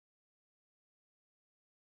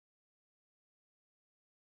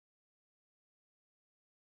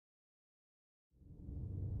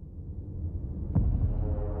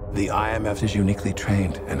The IMF is uniquely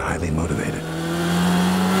trained and highly motivated.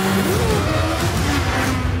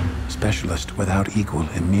 Specialist without equal,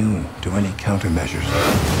 immune to any countermeasures.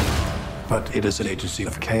 But it is an agency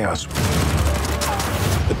of chaos.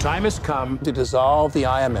 The time has come to dissolve the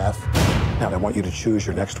IMF. Now, I want you to choose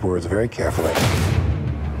your next words very carefully.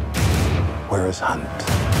 Where is Hunt?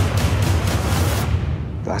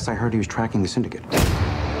 Last I heard, he was tracking the syndicate.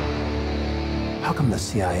 How come the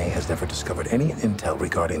CIA has never discovered any intel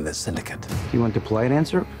regarding this syndicate? Do you want the polite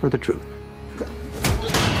answer or the truth?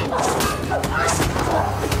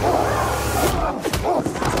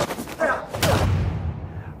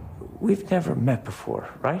 We've never met before,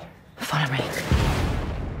 right? Follow me.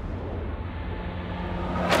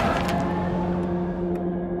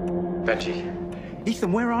 Benji,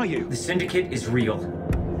 Ethan, where are you? the Syndicate is real.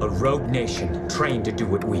 A rogue nation trained to do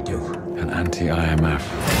what we do. An anti-IMF.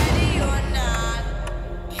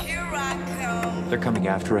 They're coming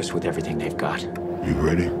after us with everything they've got. You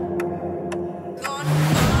ready?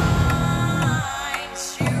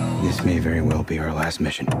 This may very well be our last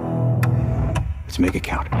mission. Let's make it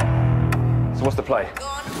count. So what's the play?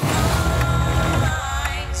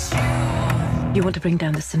 You want to bring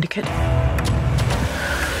down the syndicate?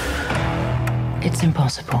 It's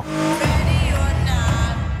impossible.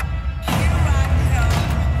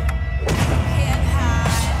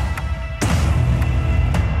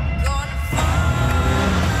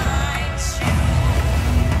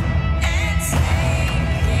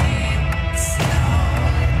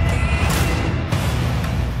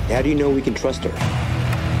 How do you know we can trust her?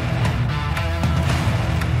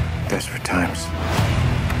 Desperate times.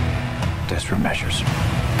 Desperate measures. You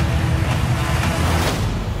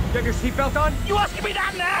have your seatbelt on? You asking me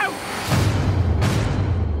that now?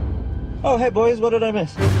 Oh, hey, boys, what did I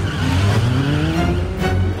miss?